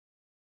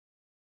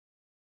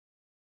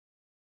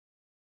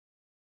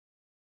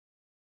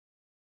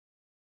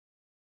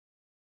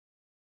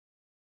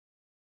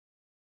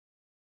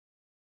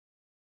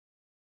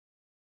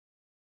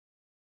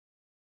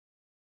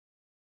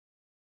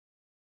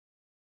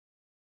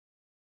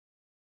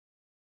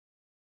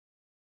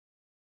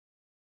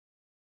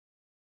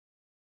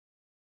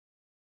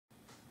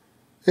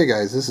Hey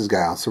guys, this is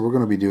Guile. So we're going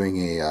to be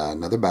doing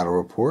another battle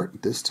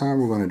report. This time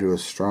we're going to do a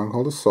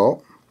Stronghold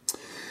Assault.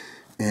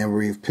 And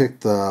we've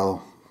picked the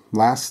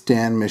Last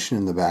Stand mission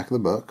in the back of the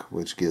book,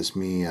 which gives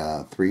me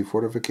three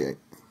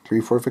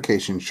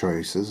fortification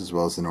choices, as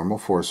well as the normal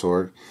force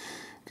org.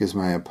 Gives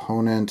my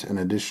opponent an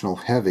additional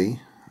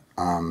heavy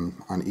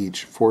on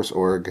each force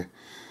org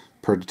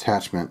per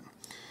detachment.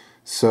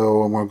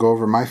 So I'm going to go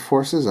over my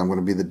forces. I'm going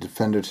to be the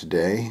defender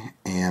today,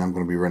 and I'm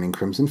going to be running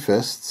Crimson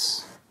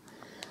Fists.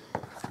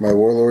 My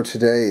warlord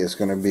today is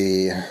going to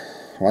be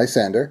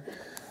Lysander.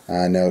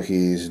 I know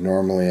he's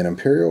normally an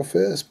Imperial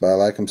fist, but I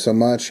like him so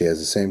much. He has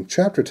the same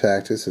chapter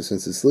tactics, so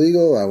since it's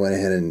legal, I went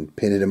ahead and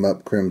painted him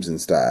up Crimson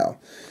style.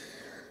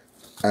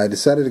 I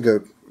decided to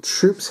go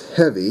troops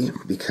heavy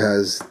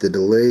because the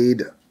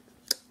delayed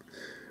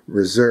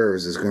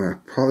reserves is going to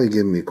probably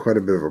give me quite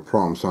a bit of a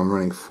problem. So I'm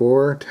running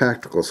 4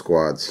 tactical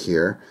squads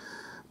here.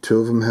 2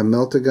 of them have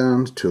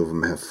melta-guns, 2 of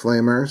them have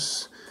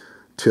flamers.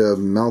 2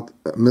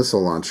 have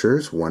missile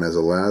launchers. 1 has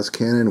a las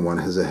cannon, 1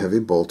 has a heavy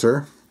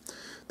bolter.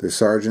 Their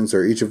sergeants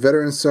are each a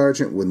veteran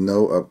sergeant with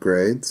no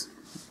upgrades.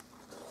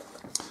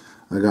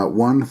 I got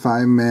 1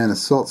 5-man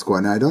assault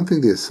squad. Now I don't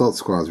think the assault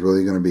squad is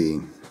really going to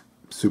be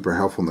super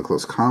helpful in the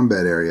close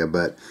combat area,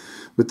 but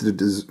with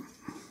the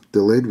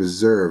delayed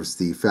reserves,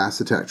 the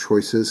fast attack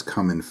choices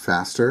come in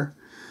faster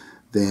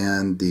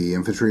than the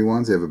infantry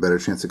ones. They have a better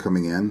chance of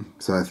coming in.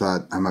 So I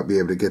thought I might be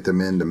able to get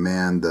them in to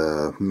man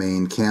the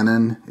main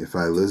cannon if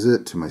I lose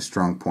it to my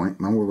strong point.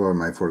 I'm going to go over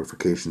my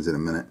fortifications in a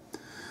minute.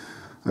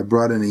 I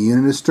brought in a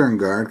unit of Stern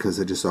Guard because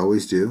I just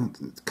always do.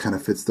 It kind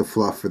of fits the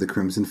fluff for the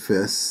Crimson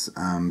Fists.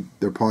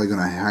 They're probably going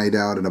to hide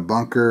out in a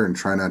bunker and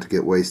try not to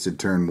get wasted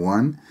turn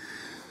 1.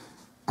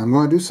 I'm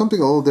going to do something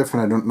a little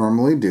different I don't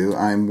normally do.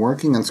 I'm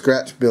working on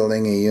scratch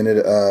building a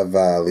unit of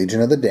Legion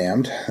of the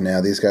Damned.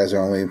 Now these guys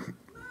are only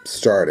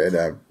started.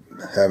 I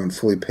haven't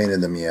fully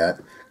painted them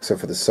yet, except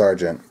for the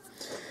sergeant.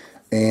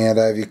 And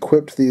I've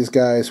equipped these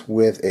guys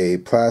with a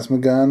plasma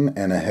gun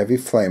and a heavy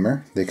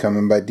flamer. They come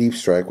in by deep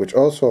strike, which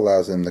also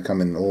allows them to come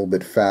in a little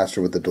bit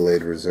faster with the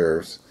delayed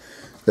reserves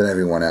than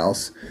everyone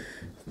else.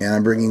 And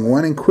I'm bringing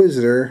 1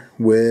 Inquisitor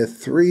with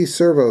 3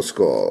 servo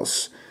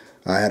skulls.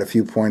 I had a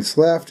few points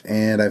left,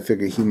 and I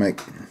figured he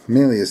might,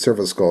 mainly his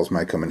servo skulls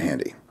might come in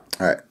handy.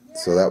 Alright,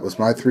 so that was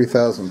my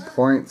 3,000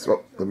 points.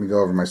 Oh, let me go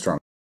over my strong.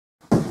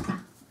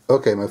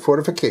 Okay, my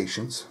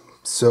fortifications.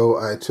 So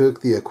I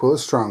took the Aquila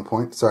strong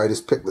point. So I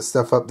just picked the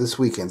stuff up this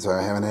weekend, so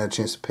I haven't had a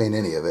chance to paint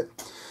any of it.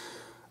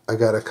 I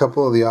got a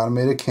couple of the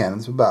automated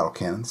cannons with battle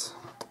cannons.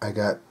 I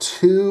got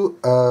 2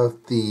 of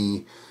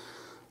the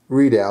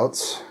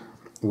readouts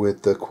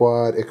with the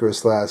quad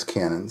Icarus las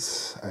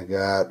cannons. I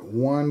got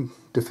 1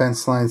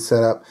 defense line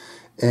set up,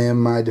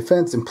 and my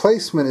defense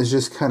emplacement is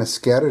just kind of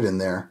scattered in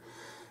there.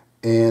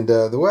 And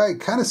the way I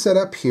kind of set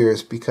up here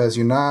is because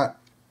you're not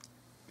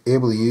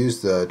able to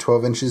use the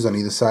 12 inches on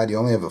either side. You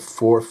only have a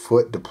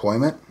 4-foot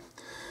deployment,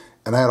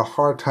 and I had a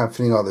hard time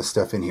fitting all this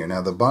stuff in here.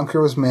 Now the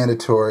bunker was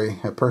mandatory.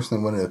 I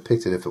personally wouldn't have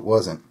picked it if it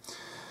wasn't,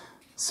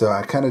 so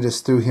I kind of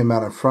just threw him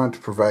out in front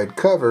to provide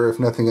cover, if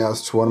nothing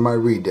else, to one of my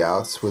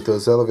redoubts with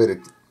those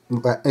elevated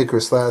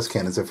Icarus las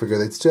cannons. I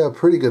figured they'd still have a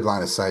pretty good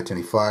line of sight to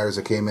any flyers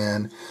that came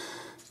in,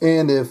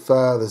 and if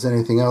there's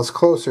anything else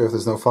closer, if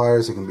there's no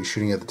flyers, they can be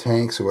shooting at the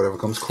tanks or whatever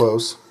comes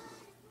close.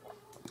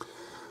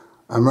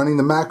 I'm running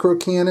the macro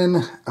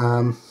cannon.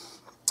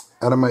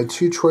 Out of my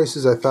 2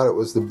 choices, I thought it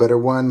was the better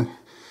one.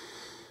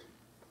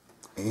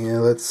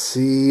 And let's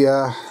see,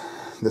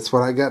 that's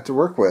what I got to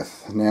work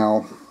with.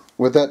 Now,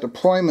 with that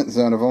deployment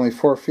zone of only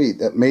 4 feet,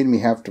 that made me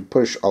have to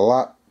push a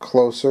lot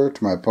closer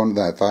to my opponent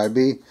than I thought I'd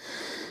be.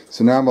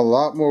 So now I'm a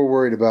lot more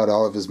worried about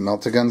all of his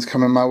melta-guns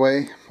coming my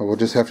way, but we'll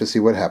just have to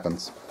see what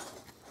happens.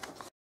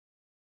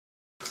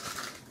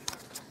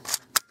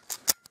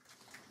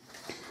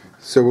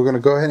 So we're going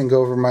to go ahead and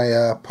go over my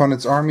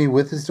opponent's army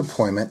with his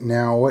deployment.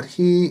 Now what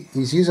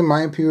he's using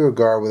my Imperial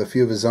Guard with a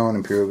few of his own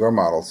Imperial Guard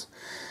models.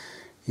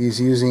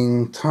 He's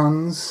using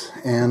tons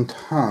and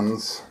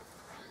tons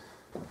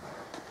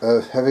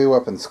of heavy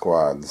weapon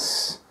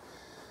squads.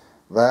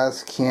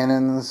 Las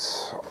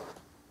cannons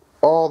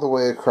all the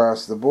way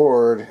across the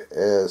board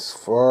as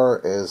far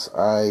as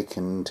I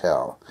can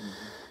tell.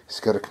 He's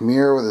got a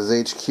Khmer with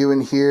his HQ in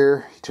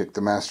here. He took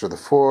the Master of the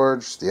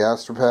Forge, the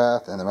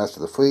Astropath, and the Master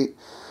of the Fleet.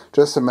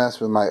 Just to mess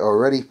with my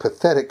already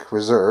pathetic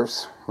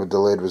reserves, with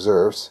delayed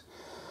reserves.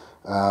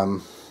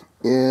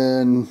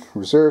 In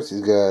reserves,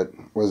 he's got,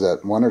 what is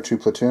that, 1 or 2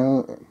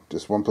 platoon?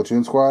 Just 1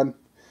 platoon squad?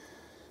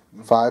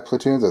 5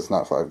 platoons? That's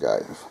not 5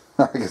 guys.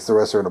 I guess the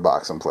rest are in a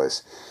box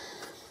someplace.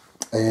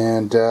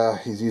 And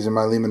he's using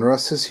my Lehman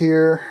Russes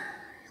here.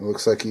 It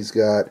looks like he's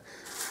got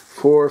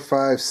 4,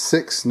 5,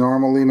 6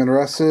 normal Lehman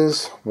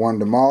Russes, 1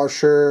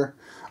 Demolisher.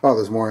 Oh,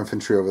 there's more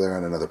infantry over there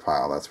in another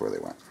pile. That's where they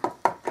went.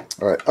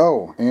 Alright,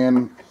 oh,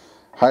 and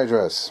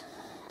Hydras.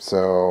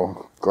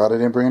 So, glad I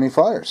didn't bring any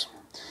flyers.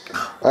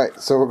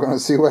 Alright, so we're going to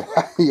see what...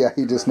 yeah,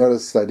 he just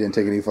noticed I didn't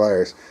take any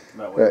flyers.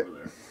 That way over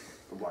there.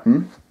 The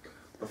flyer.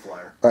 The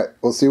flyer. Alright,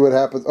 we'll see what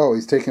happens. Oh,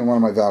 he's taking one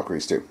of my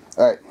Valkyries too.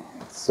 Alright,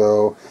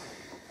 so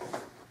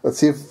Let's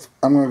see if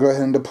I'm going to go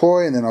ahead and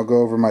deploy, and then I'll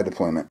go over my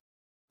deployment.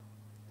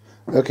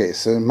 Okay,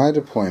 so in my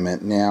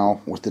deployment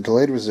now, with the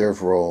delayed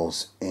reserve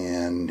rolls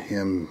and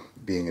him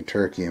being a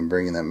turkey and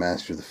bringing that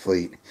master of the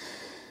fleet,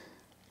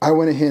 I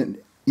went ahead,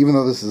 even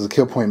though this is a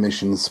kill point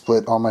mission,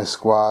 split all my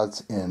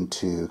squads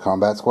into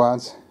combat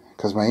squads,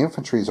 because my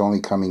infantry is only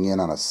coming in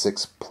on a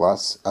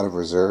 6+ out of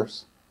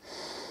reserves.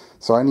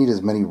 So I need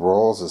as many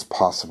rolls as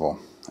possible.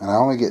 And I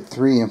only get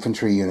 3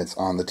 infantry units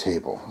on the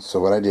table. So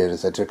what I did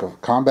is I took a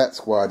combat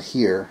squad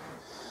here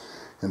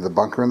in the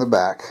bunker in the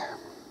back.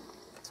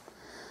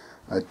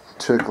 I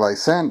took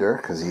Lysander,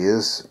 because he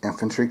is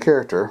infantry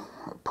character,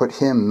 put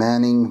him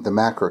manning the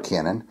macro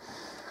cannon,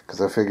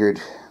 because I figured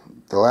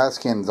the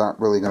last cannons aren't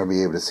really going to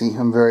be able to see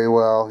him very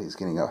well. He's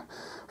getting a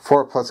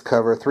 4+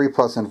 cover,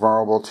 3+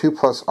 invulnerable,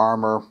 2+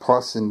 armor,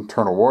 plus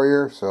internal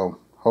warrior, so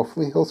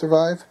hopefully he'll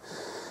survive.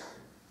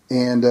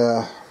 And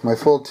my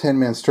full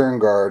 10-man stern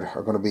guard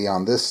are going to be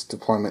on this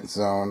deployment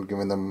zone,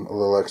 giving them a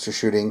little extra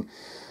shooting.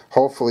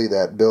 Hopefully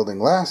that building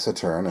lasts a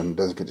turn and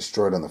doesn't get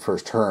destroyed on the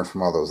first turn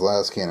from all those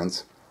las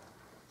cannons.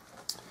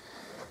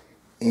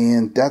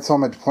 And that's all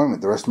my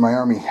deployment. The rest of my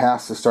army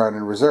has to start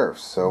in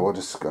reserves, so we're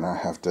just going to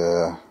have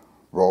to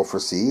roll for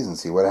C's and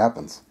see what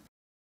happens.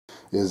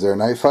 Is there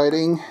night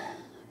fighting?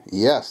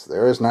 Yes,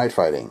 there is night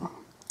fighting.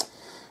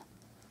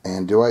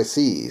 And do I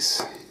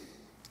seize?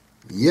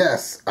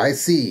 Yes, I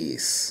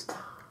seize.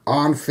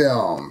 On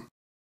film.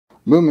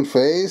 Movement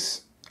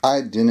phase,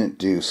 I didn't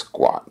do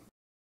squat.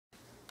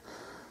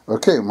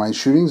 Okay, my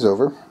shooting's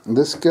over.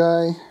 This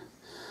guy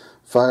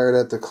fired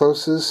at the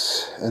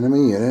closest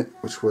enemy unit,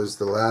 which was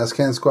the last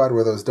cannon squad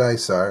where those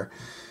dice are.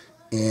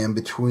 And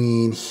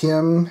between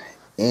him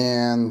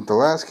and the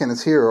last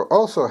cannon's hero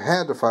also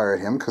had to fire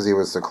at him because he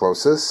was the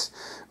closest.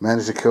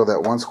 Managed to kill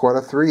that 1 squad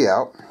of 3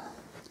 out.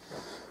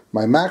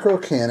 My macro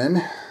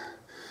cannon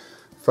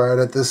fired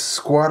at this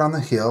squad on the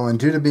hill, and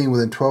due to being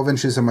within 12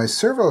 inches of my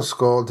servo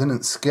skull,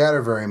 didn't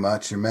scatter very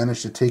much and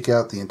managed to take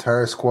out the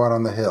entire squad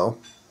on the hill.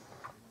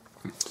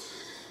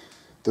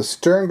 The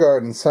stern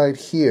guard inside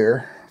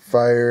here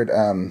fired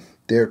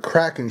their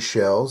Kraken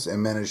shells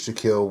and managed to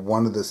kill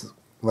one of the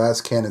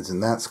last cannons in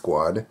that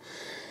squad.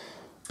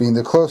 Being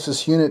the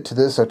closest unit to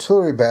this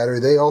artillery battery,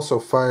 they also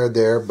fired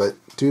there, but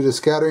due to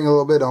scattering a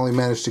little bit, only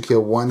managed to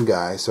kill 1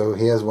 guy, so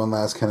he has 1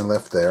 last cannon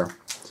left there.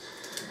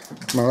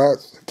 My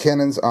last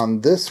cannons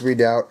on this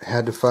redoubt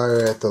had to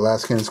fire at the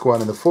last cannon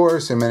squad in the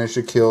forest and managed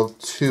to kill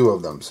 2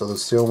 of them, so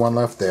there's still 1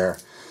 left there,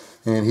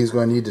 and he's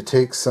going to need to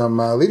take some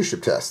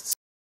leadership tests.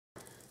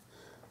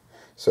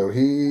 So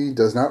he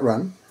does not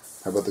run.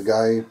 How about the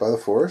guy by the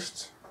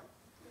forest?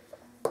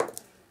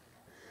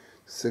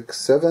 6,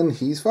 7,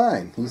 he's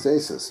fine. He's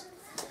aces.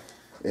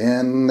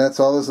 And that's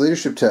all his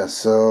leadership tests,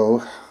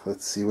 so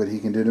let's see what he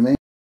can do to me.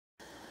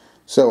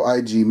 So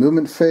IG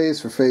movement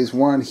phase. For phase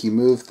 1, he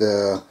moved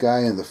the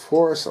guy in the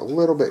forest a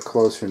little bit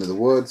closer into the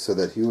woods so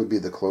that he would be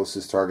the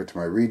closest target to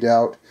my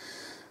redoubt,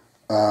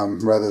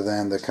 rather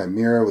than the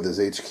Chimera with his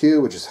HQ,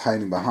 which is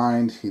hiding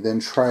behind. He then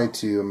tried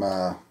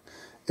to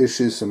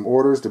issue some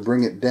orders to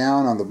bring it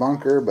down on the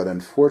bunker, but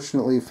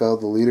unfortunately failed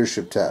the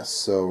leadership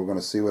test. So we're going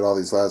to see what all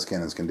these las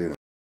cannons can do to me.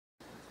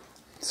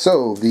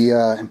 So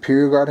the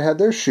Imperial Guard had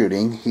their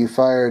shooting. He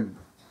fired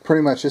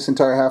pretty much this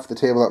entire half of the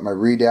table at my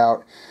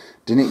redoubt.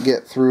 Didn't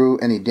get through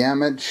any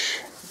damage.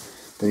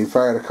 Then he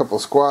fired a couple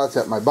squads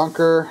at my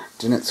bunker.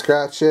 Didn't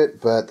scratch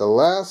it, but the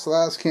last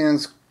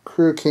cannon's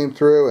crew came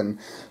through and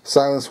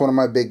silenced one of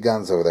my big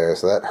guns over there.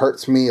 So that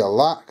hurts me a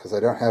lot because I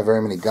don't have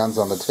very many guns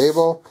on the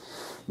table.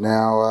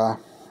 Now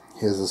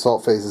his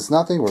assault phase is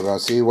nothing. We're going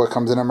to see what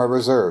comes in on my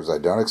reserves. I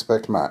don't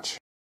expect much.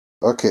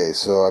 Okay,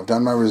 so I've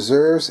done my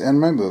reserves and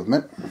my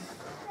movement.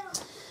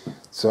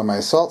 So my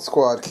assault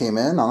squad came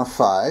in on a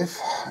 5,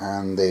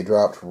 and they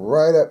dropped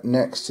right up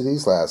next to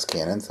these last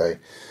cannons. I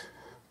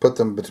put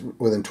them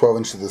within 12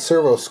 inches of the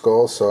servo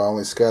skull, so I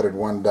only scattered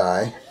 1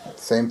 die.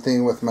 Same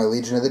thing with my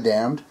Legion of the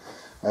Damned.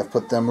 I've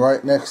put them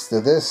right next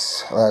to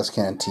this last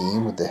cannon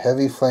team with the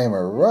heavy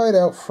flamer right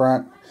out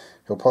front.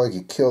 He'll probably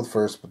get killed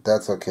first, but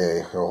that's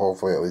okay. He'll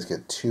hopefully at least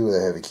get 2 of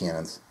the heavy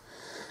cannons.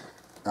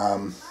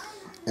 And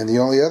the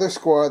only other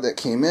squad that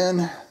came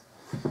in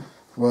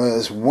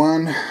was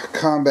 1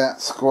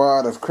 combat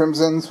squad of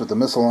Crimsons with the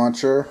missile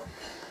launcher.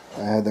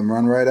 I had them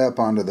run right up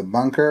onto the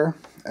bunker,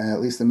 and at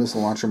least the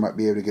missile launcher might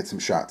be able to get some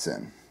shots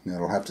in. Now,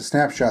 it'll have to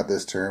snapshot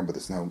this turn, but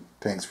there's no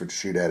tanks for it to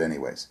shoot at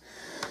anyways.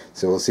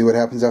 So we'll see what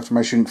happens after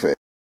my shooting phase.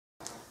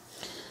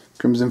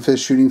 Crimson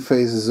Fist shooting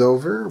phase is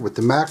over. With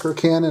the macro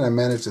cannon, I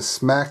managed to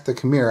smack the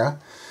Chimera,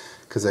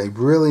 because I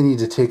really need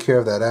to take care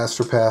of that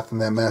Astropath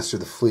and that Master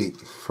of the Fleet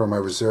for my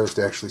reserves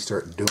to actually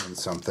start doing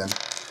something.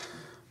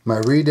 My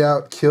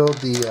redoubt killed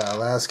the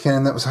last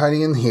cannon that was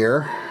hiding in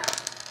here.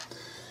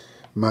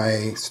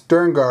 My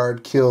stern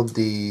guard killed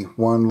the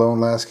 1 lone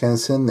last cannon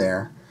that's in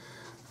there.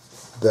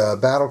 The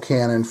battle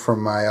cannon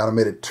from my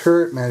automated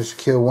turret managed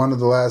to kill 1 of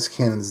the last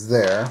cannons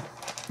there.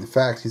 In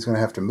fact, he's going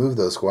to have to move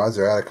those squads.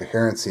 They're out of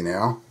coherency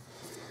now.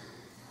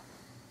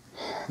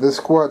 This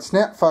squad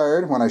snap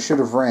fired when I should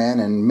have ran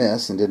and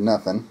missed and did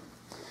nothing.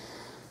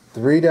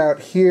 The redoubt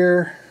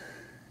here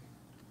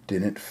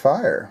didn't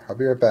fire. I'll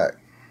be right back.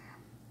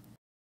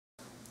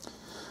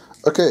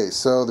 Okay,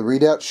 so the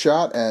redoubt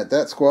shot at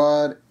that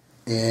squad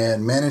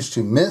and managed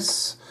to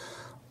miss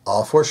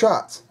all 4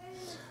 shots.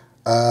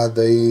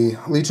 The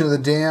Legion of the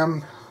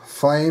Dam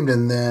flamed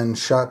and then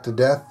shot to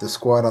death the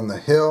squad on the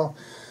hill.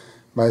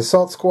 My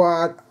assault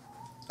squad,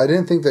 I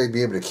didn't think they'd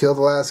be able to kill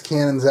the last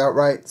cannons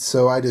outright,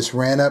 so I just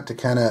ran up to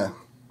kind of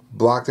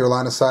block their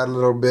line of sight a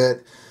little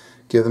bit,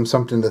 give them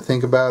something to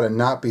think about, and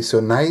not be so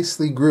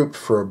nicely grouped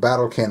for a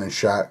battle cannon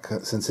shot,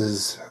 since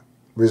his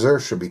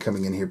reserves should be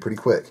coming in here pretty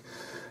quick.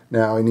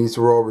 Now he needs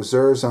to roll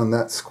reserves on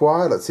that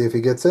squad. Let's see if he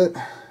gets it.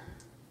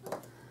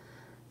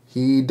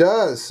 He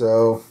does,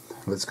 so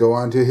let's go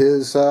on to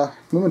his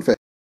movement phase.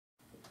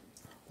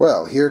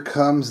 Well, here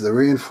comes the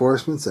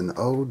reinforcements, and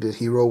oh, did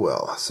he roll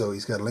well. So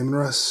he's got Lehman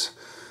Russ,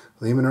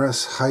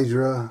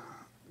 Hydra,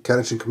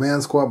 Catachan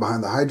Command Squad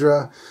behind the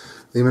Hydra,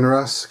 Lehman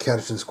Russ,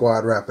 Catachan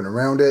Squad wrapping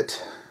around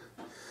it.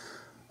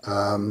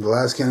 The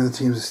last cannon of the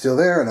teams is still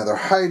there. Another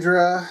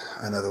Hydra,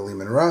 another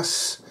Lehman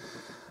Russ,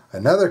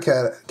 another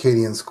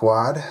Cadian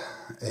Squad,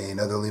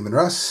 another Lehman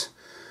Russ,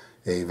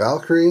 a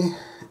Valkyrie,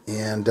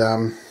 and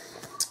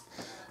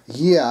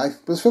yeah, I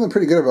was feeling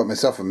pretty good about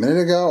myself a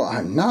minute ago.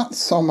 I'm not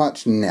so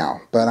much now,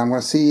 but I'm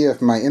going to see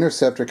if my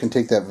Interceptor can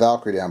take that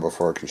Valkyrie down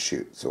before it can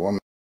shoot. So,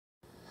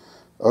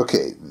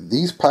 okay,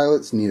 these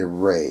pilots need a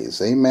raise.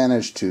 They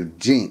managed to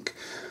jink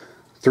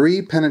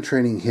 3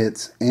 penetrating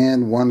hits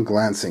and 1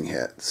 glancing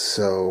hit.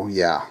 So,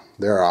 yeah,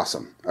 they're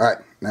awesome. Alright,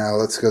 now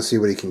let's go see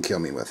what he can kill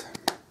me with.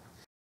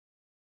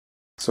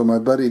 So my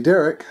buddy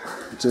Derek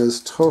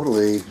just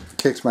totally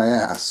kicks my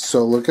ass.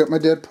 So look at my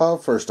dead pile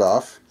first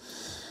off.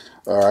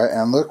 Alright,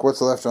 and look what's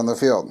left on the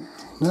field.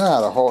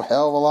 Not a whole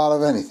hell of a lot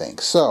of anything.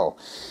 So,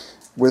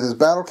 with his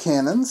battle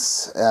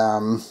cannons,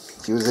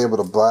 he was able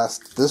to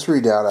blast this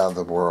redoubt out of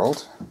the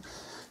world.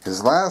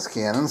 His last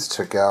cannons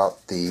took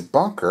out the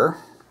bunker,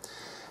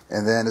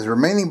 and then his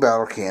remaining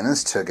battle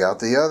cannons took out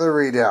the other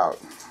redoubt.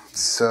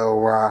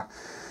 So,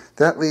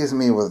 that leaves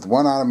me with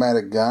 1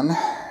 automatic gun,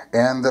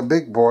 and the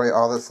big boy,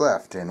 all that's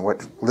left. And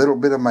what little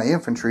bit of my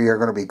infantry are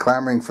going to be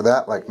clamoring for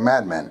that like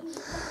madmen.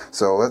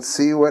 So let's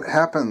see what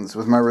happens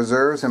with my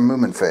reserves and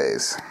movement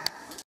phase.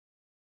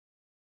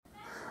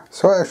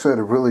 So I actually had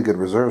a really good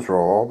reserves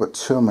roll. All but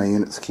 2 of my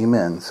units came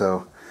in.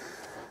 So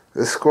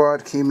this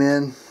squad came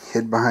in,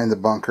 hid behind the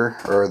bunker,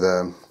 or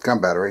the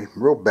gun battery.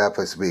 Real bad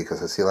place to be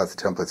because I see lots of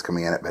templates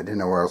coming in it, but I didn't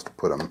know where else to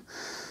put them.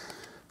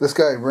 This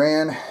guy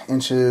ran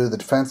into the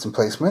defense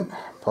emplacement,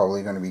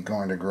 probably going to be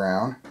going to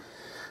ground.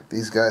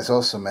 These guys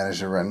also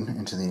managed to run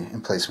into the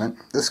emplacement.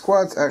 This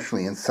squad's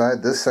actually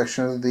inside this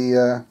section of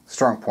the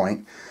strong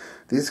point.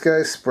 These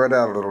guys spread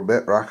out a little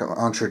bit. Rocket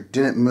launcher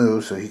didn't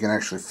move, so he can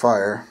actually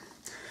fire.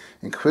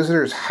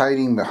 Inquisitor's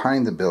hiding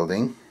behind the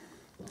building.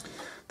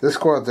 This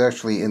squad's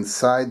actually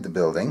inside the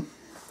building,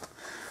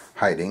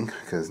 hiding,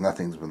 because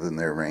nothing's within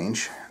their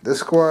range. This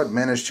squad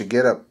managed to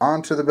get up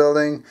onto the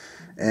building,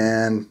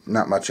 and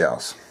not much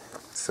else.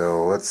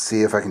 So let's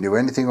see if I can do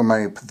anything with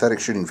my pathetic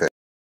shooting phase.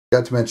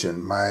 Got to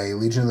mention, my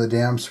Legion of the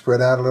Dam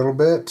spread out a little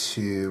bit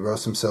to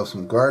roast themselves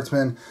some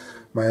guardsmen.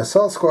 My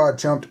assault squad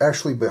jumped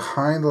actually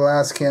behind the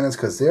last cannons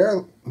because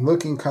they're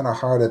looking kind of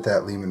hard at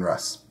that Lehman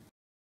Russ.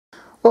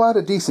 Well, I had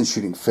a decent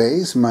shooting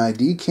phase. My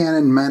D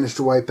cannon managed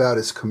to wipe out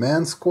his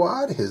command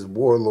squad, his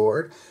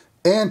warlord,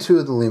 and 2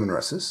 of the Lehman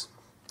Russes.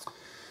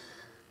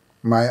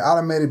 My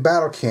automated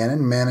battle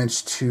cannon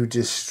managed to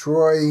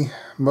destroy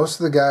most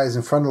of the guys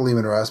in front of the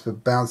Lehman Russ,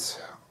 but bounce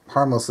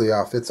harmlessly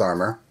off its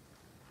armor.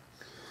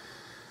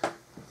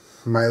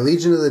 My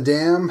Legion of the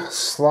Dam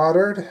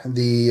slaughtered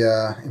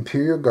the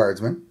Imperial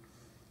Guardsmen.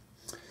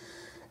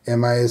 And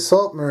my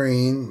Assault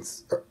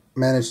Marines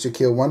managed to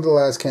kill 1 of the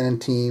last cannon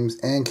teams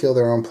and kill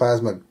their own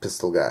plasma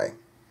pistol guy.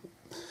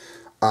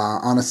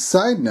 On a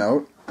side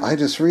note, I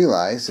just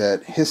realized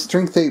that his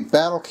Strength 8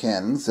 battle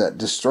cannons that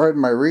destroyed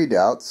my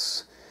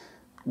redoubts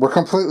were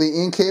completely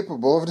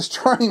incapable of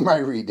destroying my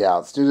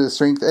redoubts due to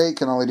Strength 8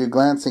 can only do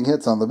glancing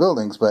hits on the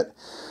buildings, but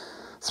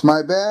it's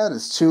my bad,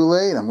 it's too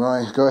late. I'm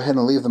going to go ahead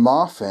and leave them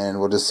off, and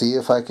we'll just see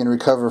if I can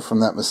recover from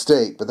that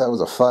mistake. But that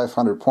was a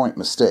 500-point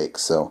mistake,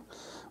 so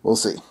we'll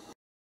see.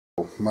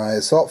 My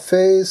assault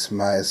phase,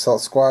 my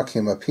assault squad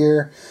came up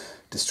here,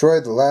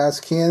 destroyed the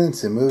last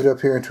cannons, and moved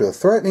up here into a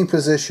threatening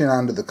position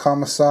onto the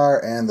Commissar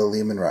and the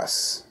Lehman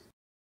Russ.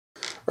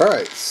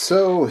 Alright,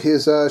 so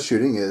his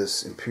shooting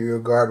is Imperial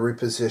Guard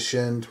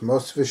repositioned.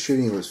 Most of his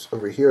shooting was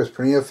over here, was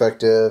pretty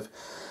effective.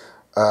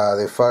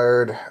 They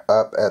fired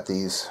up at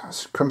these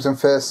Crimson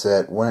Fists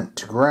that went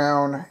to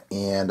ground,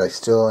 and I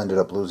still ended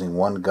up losing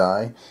 1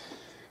 guy.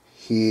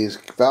 His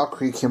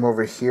Valkyrie came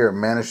over here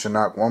and managed to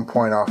knock 1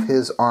 point off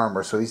his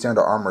armor, so he's down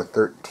to armor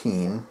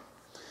 13.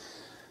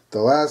 The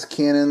last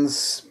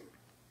cannons,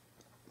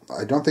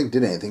 I don't think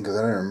did anything because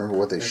I don't remember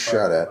what they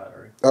shot at.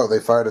 Oh, they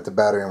fired at the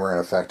battery and were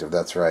ineffective,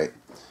 that's right.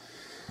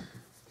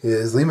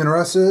 His Lehman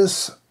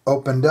Russes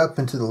opened up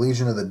into the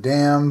Legion of the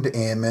Damned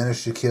and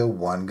managed to kill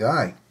 1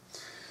 guy.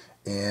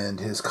 And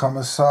his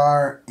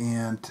Commissar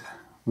and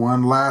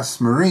 1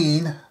 last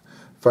Marine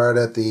fired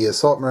at the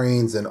assault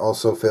marines and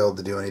also failed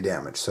to do any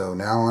damage. So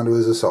now on to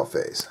his assault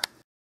phase.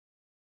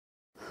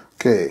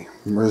 Okay,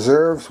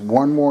 reserves,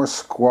 one more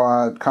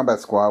squad, combat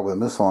squad with a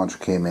missile launcher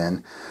came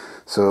in.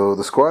 So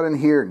the squad in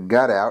here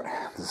got out.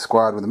 The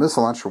squad with the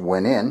missile launcher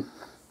went in.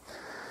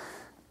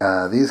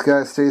 These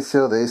guys stayed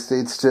still, they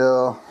stayed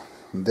still.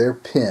 They're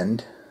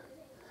pinned.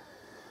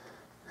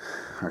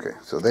 Okay,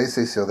 so they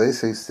stay still, they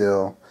stay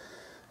still.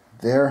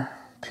 They're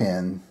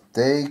pinned.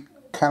 They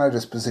kind of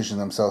just position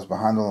themselves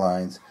behind the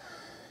lines.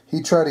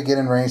 He tried to get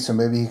in range so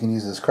maybe he can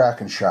use his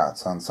Kraken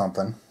shots on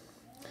something.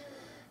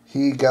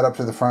 He got up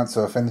to the front,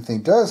 so if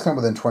anything does come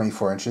within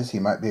 24 inches, he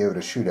might be able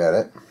to shoot at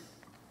it.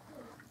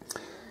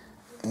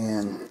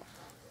 And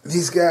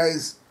these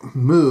guys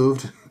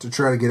moved to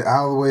try to get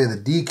out of the way of the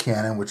D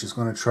cannon, which is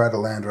going to try to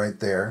land right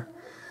there.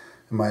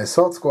 And my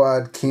assault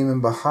squad came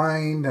in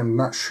behind. I'm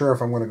not sure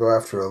if I'm going to go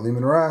after a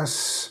Lehman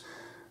Russ,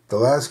 the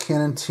last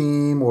cannon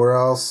team, or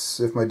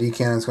else if my D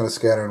cannon is going to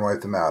scatter and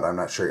wipe them out. I'm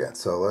not sure yet.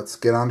 So let's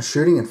get on to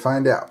shooting and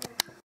find out.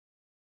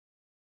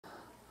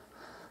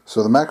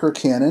 So the macro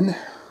cannon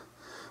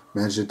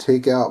managed to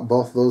take out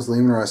both of those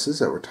Lehman Russes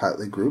that were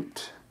tightly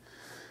grouped.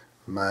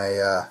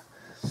 My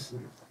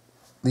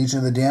Legion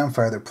of the Damned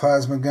fired their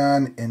plasma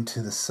gun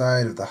into the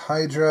side of the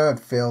Hydra. It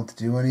failed to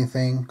do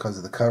anything because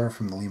of the cover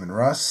from the Lehman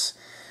Russ.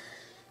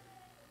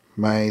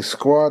 My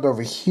squad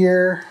over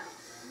here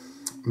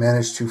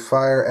managed to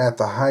fire at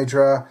the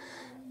Hydra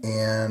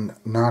and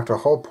knocked a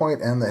hull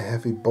point and the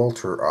heavy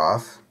bolter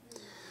off.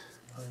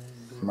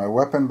 My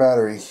weapon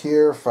battery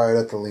here fired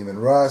at the Lehman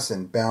Russ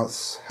and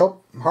bounced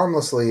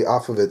harmlessly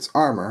off of its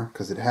armor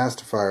because it has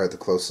to fire at the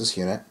closest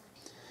unit.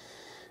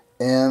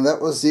 And that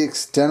was the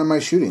extent of my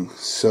shooting.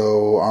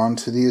 So on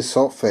to the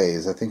assault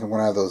phase. I think I'm going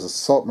to have those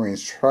assault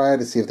marines try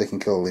to see if they can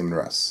kill a Lehman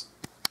Russ.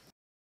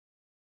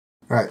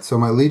 Alright, so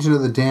my Legion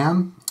of the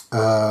Damned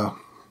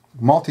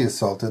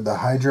multi-assaulted the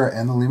Hydra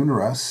and the Lehman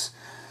Russ.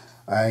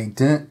 I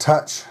didn't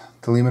touch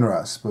the Lehman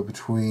Russ, but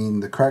between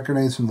the crack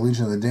grenades from the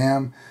Legion of the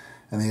Damned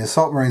and the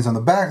assault marines on the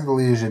back of the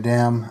Legion of the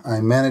Damned, I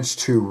managed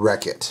to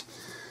wreck it.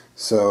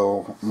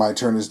 So my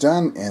turn is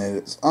done, and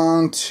it is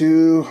on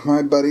to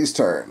my buddy's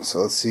turn. So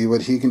let's see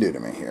what he can do to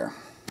me here.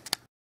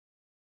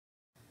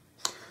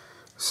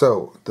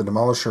 So the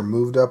Demolisher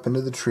moved up into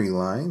the tree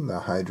line. The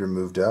Hydra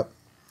moved up.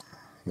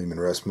 Lehman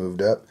Russ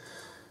moved up.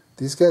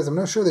 These guys, I'm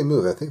not sure they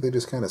moved. I think they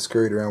just kind of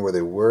scurried around where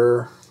they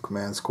were.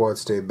 Command squad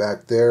stayed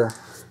back there.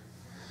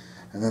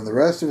 And then the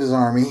rest of his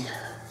army,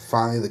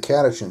 finally the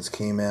Catechins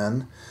came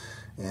in.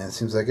 And it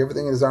seems like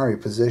everything in his army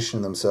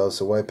positioned themselves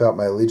to wipe out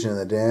my Legion of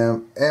the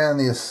Damned and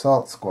the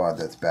assault squad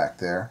that's back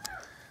there.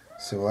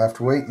 So we'll have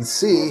to wait and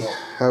see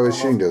how his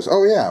shooting goes.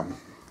 Oh yeah,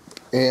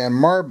 and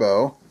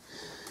Marbo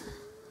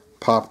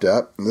popped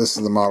up. This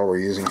is the model we're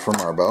using for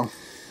Marbo.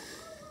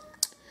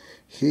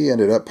 He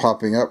ended up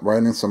popping up right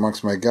in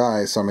amongst my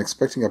guys, so I'm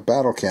expecting a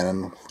battle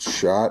cannon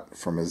shot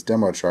from his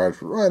demo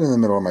charge right in the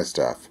middle of my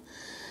stuff.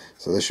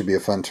 So this should be a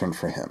fun turn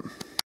for him.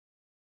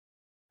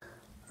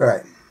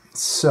 Alright,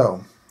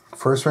 so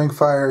first rank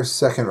fire,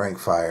 second rank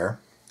fire.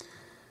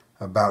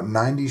 About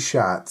 90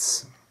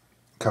 shots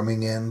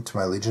coming in to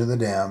my Legion of the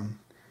Damned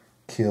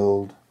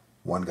killed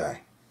one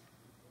guy.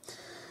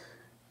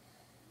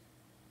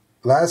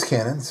 Las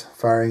cannons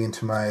firing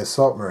into my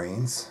assault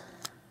marines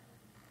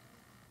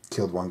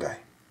killed one guy.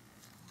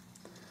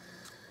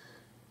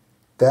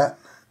 That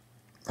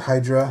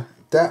Hydra,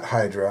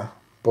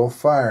 both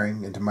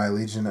firing into my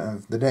Legion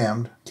of the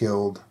Damned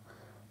killed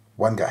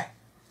one guy.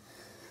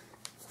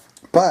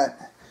 But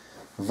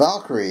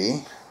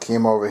Valkyrie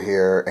came over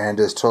here and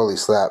just totally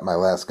slapped my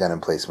last gun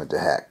emplacement to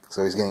heck.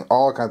 So he's getting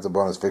all kinds of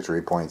bonus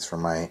victory points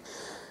from my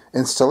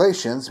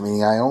installations,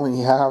 meaning I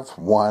only have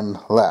one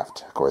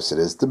left. Of course, it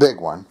is the big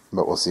one,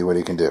 but we'll see what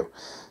he can do.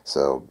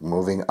 So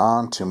moving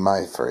on to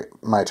my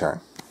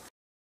turn.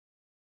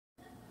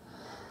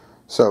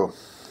 So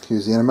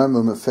here's the end of my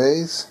movement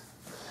phase.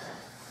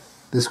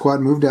 This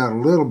squad moved out a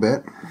little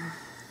bit.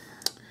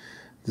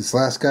 This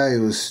last guy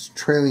who was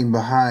trailing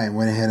behind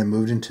went ahead and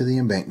moved into the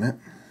embankment.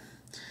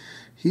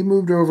 He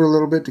moved over a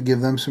little bit to give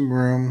them some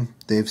room.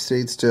 They've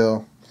stayed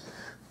still.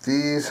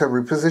 These have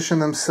repositioned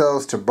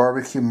themselves to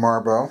barbecue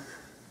Marbo.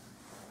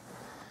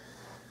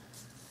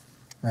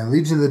 My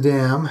Legion of the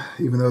Damned,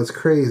 even though it's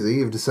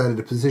crazy, have decided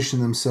to position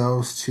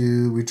themselves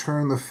to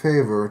return the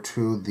favor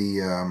to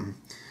the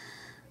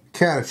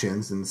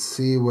Catechins and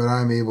see what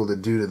I'm able to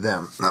do to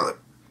them. Now let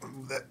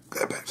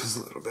that back just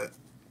a little bit.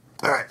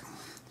 Alright.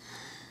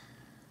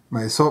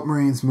 My assault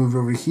marines moved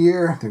over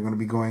here. They're going to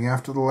be going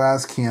after the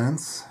last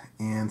cannons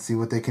and see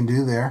what they can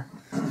do there.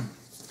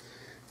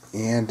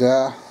 And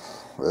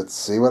let's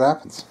see what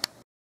happens.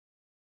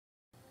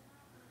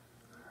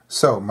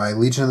 So my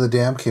Legion of the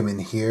Damned came in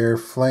here,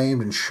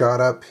 flamed and shot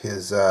up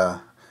his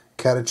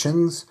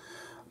Catechins.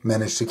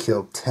 Managed to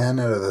kill 10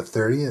 out of the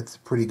 30. It's a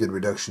pretty good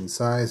reduction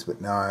size,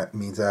 but now it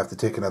means I have to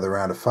take another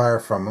round of fire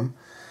from them.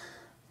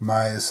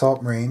 My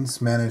assault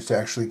marines managed to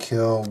actually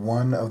kill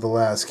one of the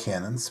last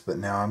cannons, but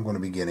now I'm going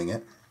to be getting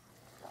it.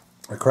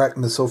 A cracked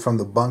missile from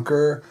the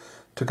bunker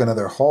Took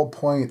another hull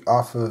point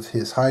off of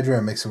his Hydra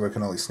and makes it where it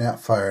can only snap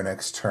fire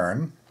next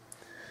turn.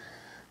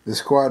 The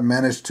squad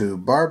managed to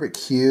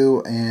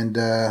barbecue and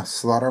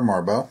slaughter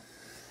Marbo.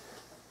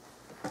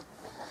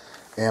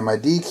 And my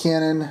D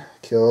cannon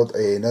killed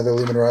another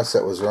Lehman Russ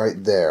that was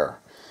right there.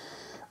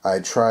 I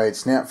tried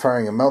snap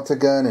firing a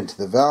melta-gun into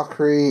the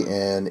Valkyrie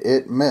and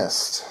it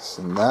missed.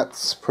 And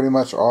that's pretty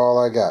much all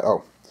I got.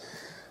 Oh,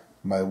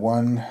 my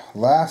one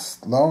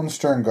last lone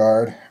stern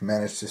guard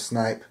managed to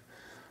snipe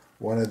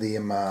one of the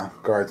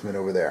guardsmen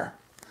over there.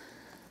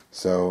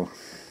 So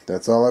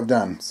that's all I've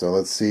done. So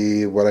let's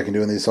see what I can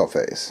do in the assault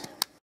phase.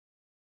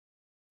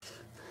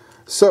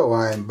 So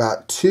I'm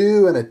about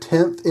 2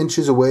 1/10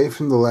 inches away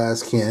from the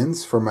last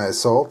cannons for my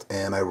assault,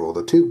 and I rolled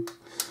a 2.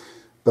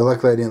 But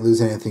luckily I didn't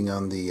lose anything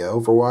on the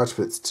Overwatch,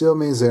 but it still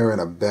means they're in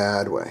a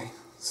bad way.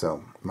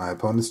 So my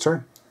opponent's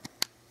turn.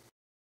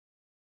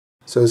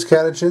 So his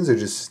catechins are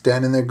just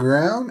standing their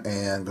ground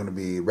and going to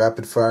be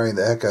rapid firing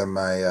the heck out of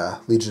my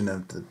Legion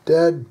of the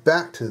Dead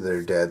back to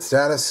their dead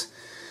status.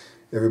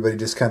 Everybody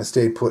just kind of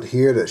stayed put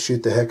here to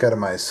shoot the heck out of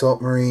my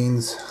Assault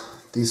Marines.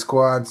 These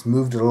squads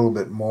moved a little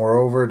bit more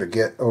over to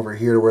get over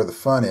here to where the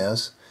fun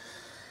is.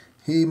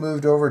 He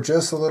moved over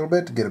just a little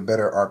bit to get a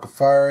better arc of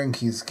firing.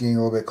 He's getting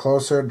a little bit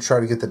closer to try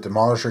to get the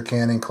Demolisher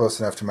Cannon close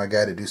enough to my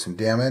guy to do some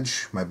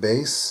damage, my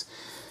base.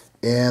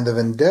 And the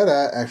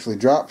Vendetta actually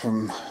dropped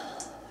from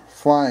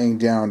flying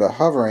down to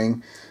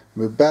hovering,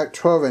 moved back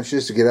 12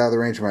 inches to get out of the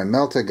range of my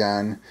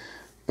melta-gun,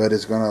 but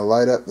is going to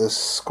light up this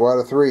squad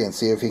of 3 and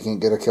see if he can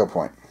get a kill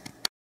point.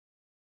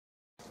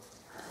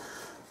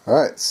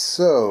 Alright,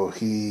 so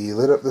he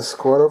lit up the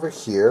squad over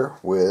here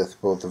with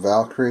both the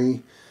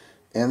Valkyrie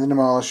and the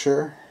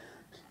Demolisher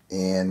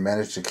and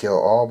managed to kill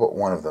all but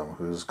one of them,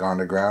 who's gone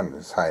to ground and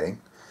is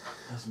hiding.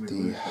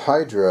 The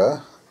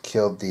Hydra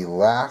killed the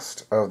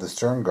last of the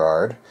Stern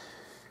Guard.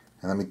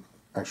 And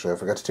actually, I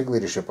forgot to take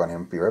leadership on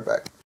him. Be right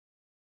back.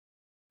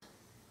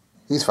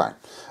 He's fine.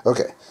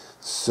 Okay,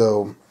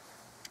 so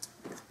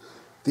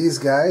these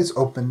guys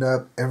opened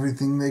up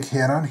everything they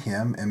can on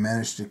him and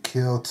managed to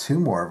kill 2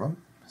 more of them.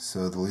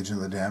 So the Legion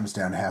of the Damned's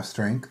down to half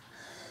strength.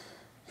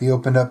 He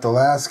opened up the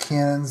last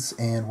cannons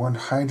and 1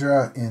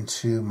 Hydra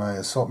into my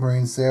Assault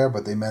Marines there,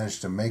 but they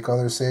managed to make all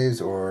their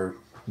saves or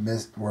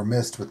were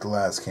missed with the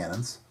last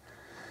cannons.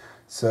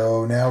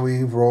 So now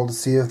we've rolled to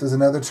see if there's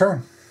another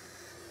turn.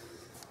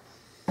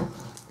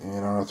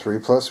 And on a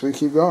 3+, we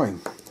keep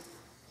going.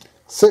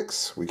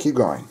 6, we keep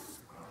going.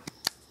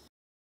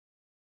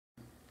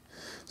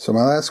 So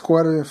my last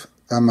squad of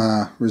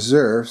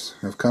reserves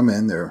have come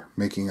in. They're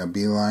making a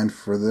beeline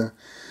for the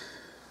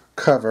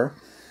cover.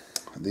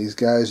 These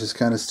guys just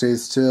kind of stayed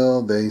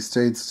still. They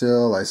stayed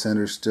still.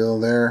 Lysander's still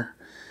there.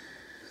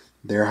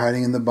 They're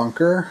hiding in the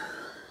bunker.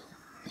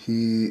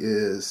 He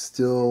is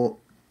still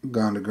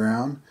gone to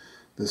ground.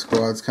 The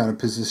squad's kind of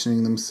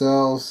positioning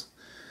themselves.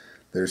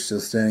 They're still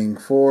standing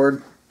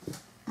forward.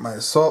 My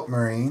Assault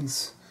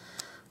Marines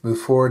move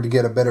forward to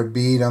get a better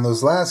bead on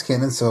those last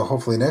cannons, so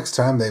hopefully next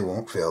time they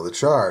won't fail the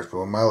charge. But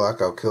with my luck,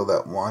 I'll kill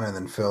that one and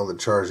then fail to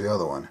charge the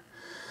other one.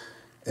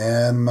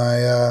 And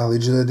my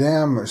Legion of the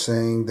Damned are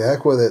saying, the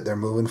heck with it. They're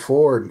moving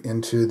forward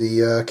into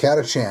the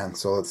Catachan,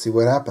 so let's see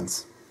what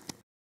happens.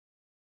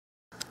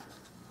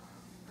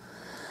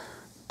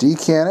 D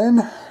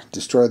cannon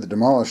destroyed the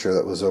Demolisher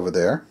that was over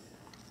there.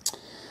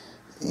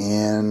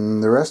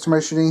 And the rest of my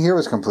shooting here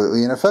was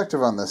completely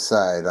ineffective on this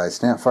side. I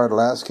snap fired a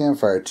last can,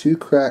 fired 2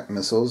 crack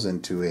missiles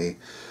into a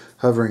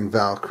hovering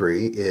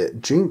Valkyrie.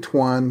 It jinked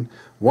one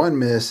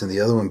missed, and the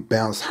other one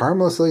bounced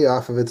harmlessly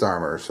off of its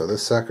armor. So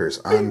this sucker's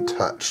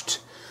untouched.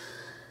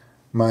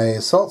 My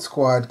assault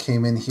squad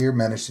came in here,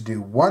 managed to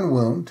do 1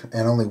 wound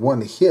and only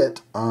 1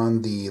 hit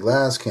on the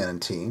las cannon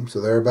team.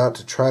 So they're about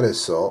to try to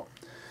assault.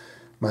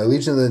 My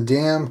Legion of the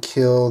Damned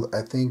killed,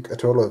 I think, a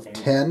total of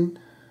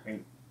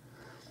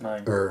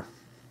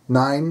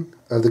 9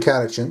 of the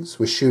catechins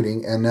with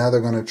shooting, and now they're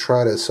going to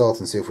try to assault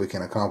and see if we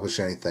can accomplish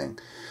anything.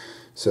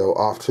 So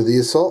off to the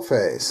assault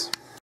phase.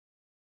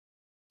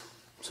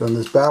 So in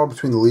this battle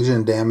between the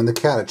Legion of the Damned and the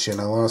catechin,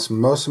 I lost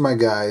most of my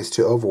guys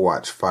to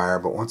Overwatch fire,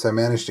 but once I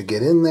managed to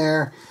get in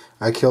there,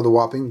 I killed a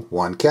whopping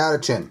 1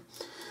 catechin.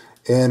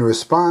 In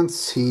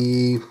response,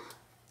 he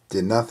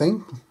did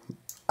nothing,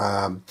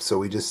 so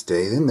we just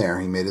stayed in there.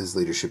 He made his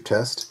leadership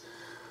test.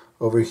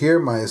 Over here,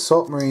 my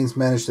Assault Marines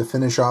managed to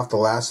finish off the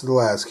last of the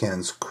las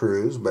cannon's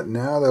crews, but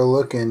now they're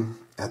looking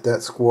at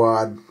that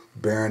squad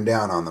bearing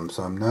down on them,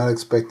 so I'm not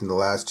expecting the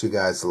last 2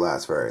 guys to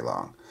last very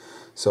long.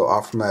 So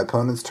off for my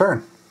opponent's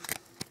turn.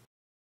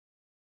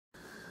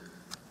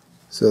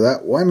 So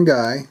that one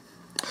guy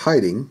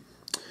hiding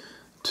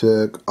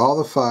took all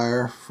the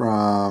fire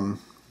from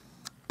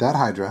that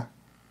Hydra,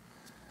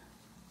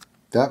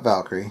 that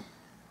Valkyrie,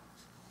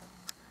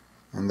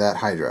 and that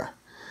Hydra.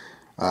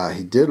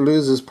 He did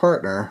lose his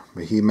partner,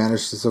 but he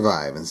managed to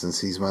survive, and since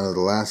he's one of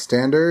the last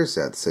standers,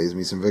 that saves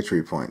me some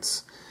victory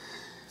points.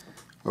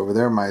 Over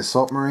there, my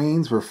Assault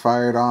Marines were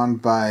fired on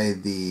by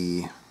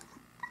the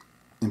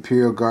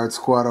Imperial Guard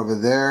squad over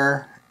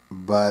there,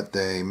 but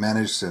they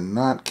managed to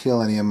not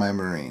kill any of my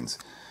Marines.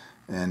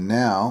 And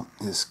now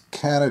his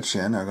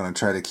catachin are going to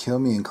try to kill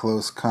me in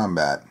close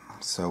combat.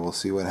 So we'll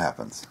see what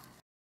happens.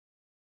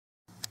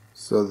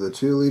 So the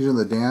 2 Legion of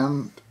the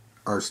Damned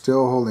are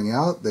still holding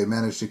out. They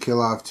managed to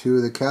kill off 2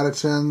 of the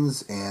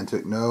catachins and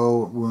took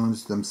no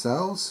wounds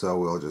themselves. So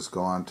we'll just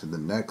go on to the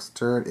next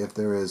turret if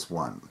there is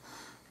one.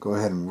 Go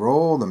ahead and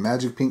roll the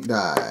magic pink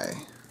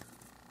die.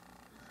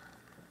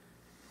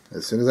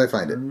 As soon as I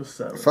find it.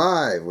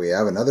 5. We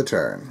have another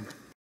turn.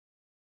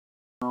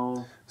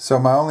 So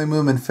my only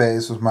movement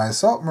phase was my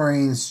Assault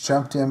Marines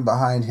jumped in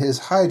behind his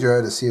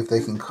Hydra to see if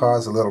they can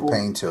cause a little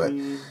pain to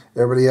it.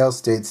 Everybody else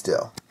stayed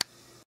still.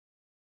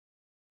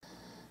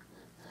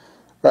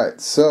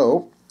 Right,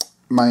 so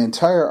my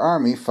entire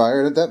army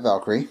fired at that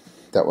Valkyrie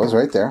that was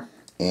right there,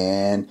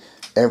 and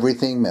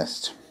everything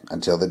missed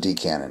until the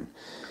D-cannon.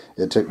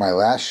 It took my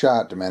last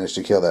shot to manage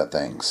to kill that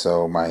thing,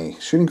 so my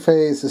shooting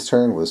phase this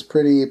turn was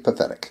pretty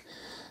pathetic.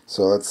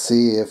 So let's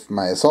see if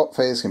my assault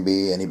phase can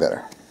be any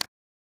better.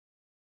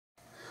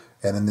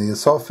 And in the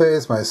assault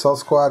phase, my assault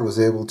squad was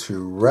able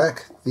to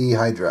wreck the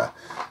Hydra.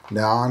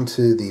 Now on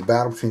to the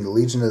battle between the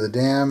Legion of the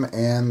Damned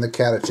and the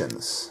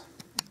Catachins.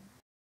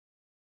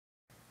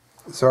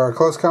 So our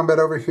close combat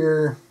over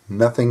here,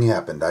 nothing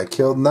happened. I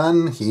killed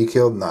none, he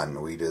killed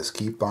none. We just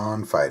keep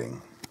on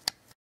fighting.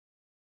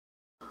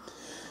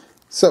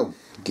 So,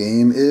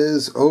 game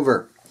is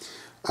over.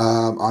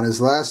 On his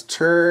last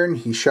turn,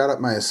 he shot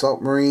at my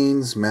Assault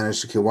Marines,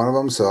 managed to kill one of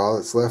them, so all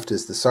that's left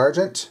is the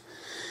Sergeant.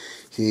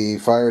 He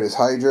fired his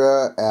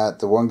Hydra at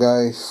the one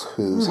guy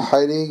who's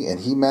hiding,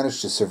 and he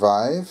managed to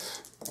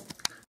survive.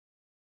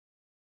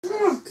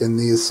 In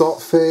the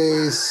assault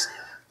phase,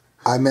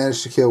 I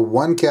managed to kill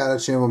 1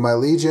 Catachin with my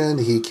Legion.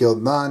 He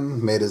killed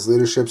none, made his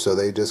leadership, so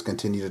they just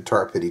continue to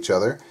tar pit each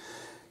other.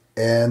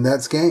 And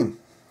that's game.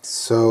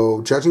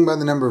 So, judging by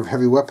the number of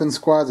heavy weapon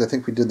squads, I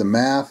think we did the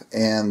math,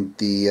 and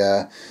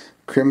the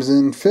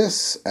Crimson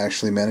Fists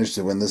actually managed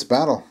to win this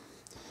battle.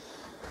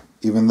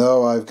 Even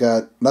though I've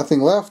got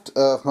nothing left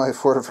of my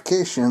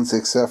fortifications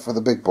except for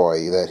the big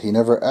boy that he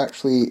never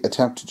actually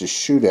attempted to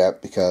shoot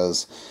at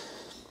because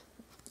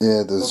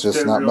there's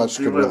just not much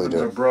could really do.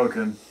 Weapons are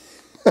broken.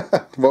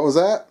 What was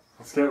that?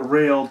 Let's get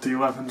real.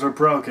 D-weapons are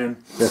broken.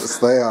 Yes,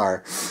 they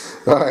are.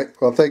 All right.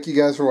 Well, thank you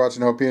guys for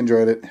watching. Hope you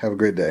enjoyed it. Have a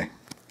great day.